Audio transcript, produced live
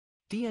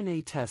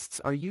DNA tests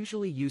are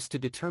usually used to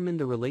determine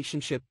the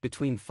relationship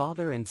between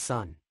father and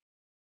son.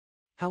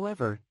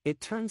 However,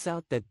 it turns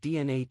out that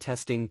DNA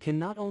testing can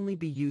not only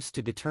be used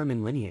to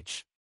determine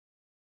lineage.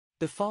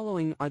 The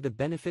following are the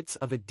benefits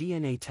of a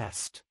DNA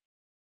test.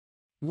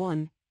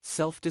 1.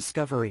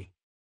 Self-discovery.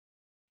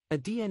 A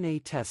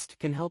DNA test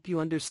can help you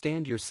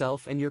understand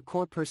yourself and your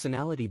core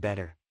personality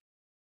better.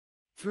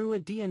 Through a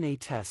DNA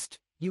test,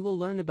 you will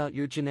learn about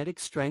your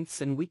genetic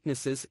strengths and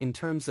weaknesses in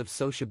terms of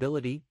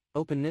sociability,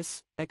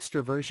 openness,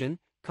 extraversion,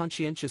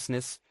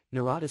 conscientiousness,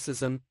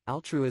 neuroticism,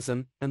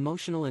 altruism,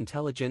 emotional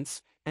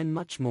intelligence, and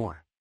much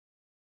more.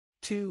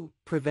 2.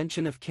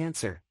 Prevention of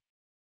cancer.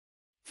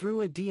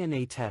 Through a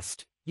DNA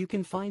test, you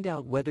can find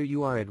out whether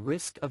you are at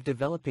risk of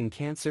developing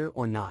cancer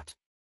or not.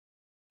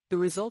 The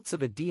results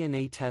of a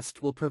DNA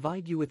test will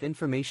provide you with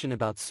information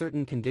about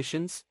certain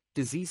conditions,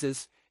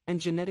 diseases, and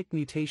genetic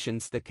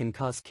mutations that can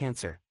cause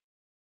cancer.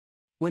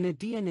 When a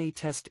DNA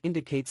test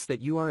indicates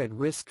that you are at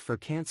risk for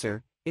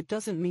cancer, it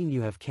doesn't mean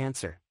you have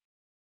cancer.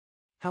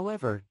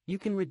 However, you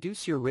can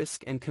reduce your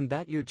risk and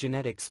combat your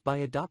genetics by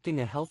adopting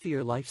a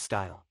healthier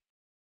lifestyle.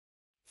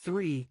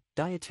 3.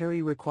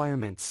 Dietary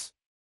requirements.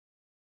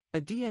 A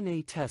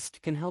DNA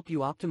test can help you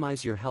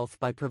optimize your health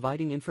by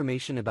providing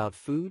information about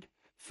food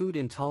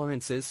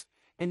intolerances,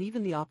 and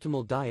even the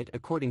optimal diet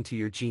according to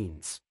your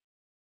genes.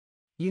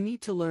 You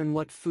need to learn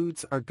what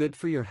foods are good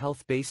for your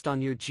health based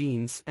on your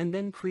genes and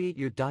then create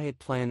your diet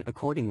plan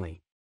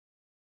accordingly.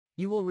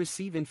 You will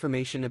receive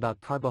information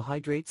about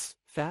carbohydrates,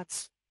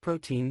 fats,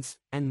 proteins,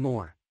 and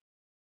more.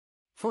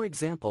 For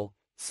example,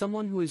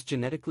 someone who is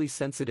genetically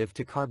sensitive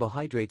to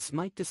carbohydrates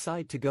might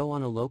decide to go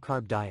on a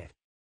low-carb diet.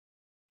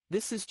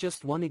 This is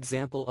just one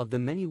example of the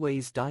many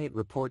ways diet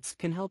reports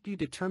can help you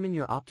determine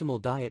your optimal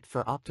diet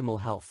for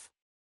optimal health.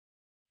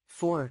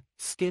 4.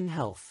 Skin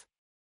health.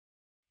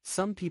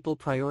 Some people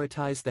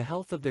prioritize the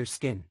health of their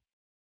skin.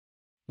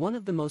 One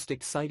of the most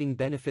exciting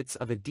benefits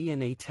of a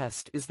DNA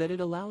test is that it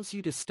allows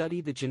you to study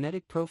the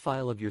genetic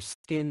profile of your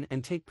skin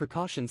and take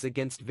precautions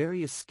against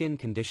various skin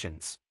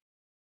conditions.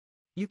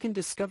 You can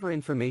discover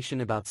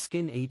information about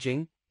skin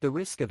aging, the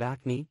risk of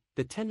acne,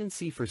 the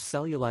tendency for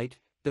cellulite,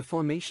 the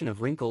formation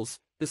of wrinkles,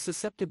 the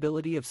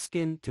susceptibility of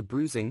skin to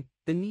bruising,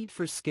 the need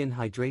for skin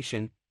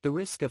hydration, the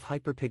risk of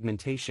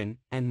hyperpigmentation,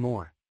 and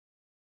more.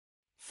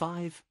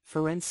 5.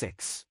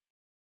 Forensics.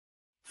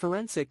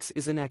 Forensics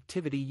is an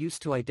activity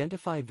used to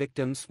identify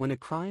victims when a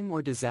crime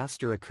or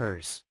disaster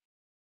occurs.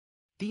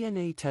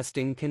 DNA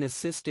testing can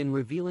assist in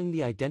revealing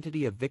the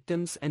identity of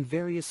victims and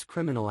various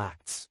criminal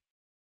acts.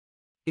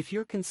 If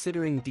you're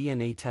considering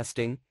DNA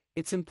testing,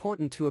 it's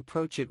important to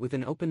approach it with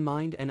an open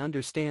mind and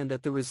understand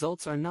that the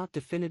results are not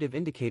definitive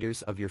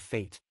indicators of your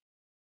fate.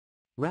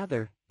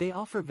 Rather, they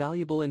offer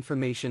valuable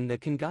information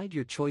that can guide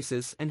your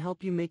choices and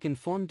help you make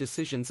informed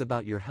decisions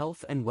about your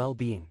health and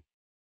well-being.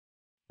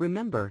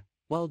 Remember,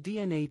 while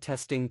DNA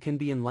testing can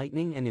be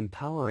enlightening and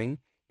empowering,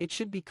 it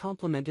should be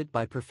complemented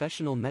by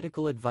professional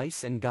medical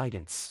advice and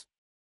guidance.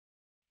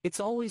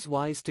 It's always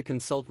wise to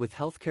consult with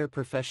healthcare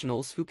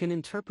professionals who can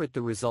interpret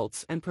the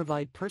results and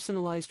provide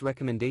personalized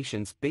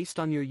recommendations based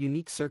on your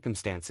unique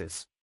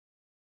circumstances.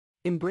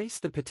 Embrace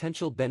the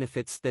potential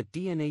benefits that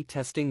DNA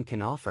testing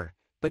can offer,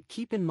 but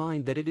keep in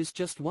mind that it is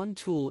just one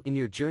tool in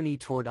your journey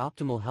toward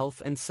optimal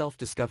health and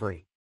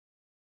self-discovery.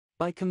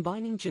 By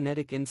combining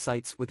genetic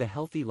insights with a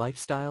healthy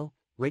lifestyle,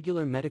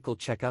 regular medical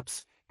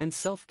checkups, and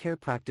self-care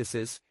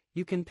practices,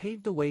 you can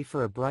pave the way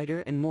for a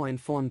brighter and more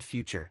informed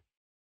future.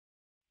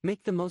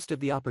 Make the most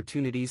of the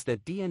opportunities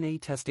that DNA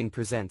testing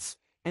presents,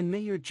 and may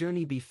your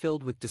journey be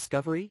filled with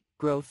discovery,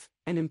 growth,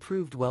 and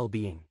improved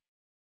well-being.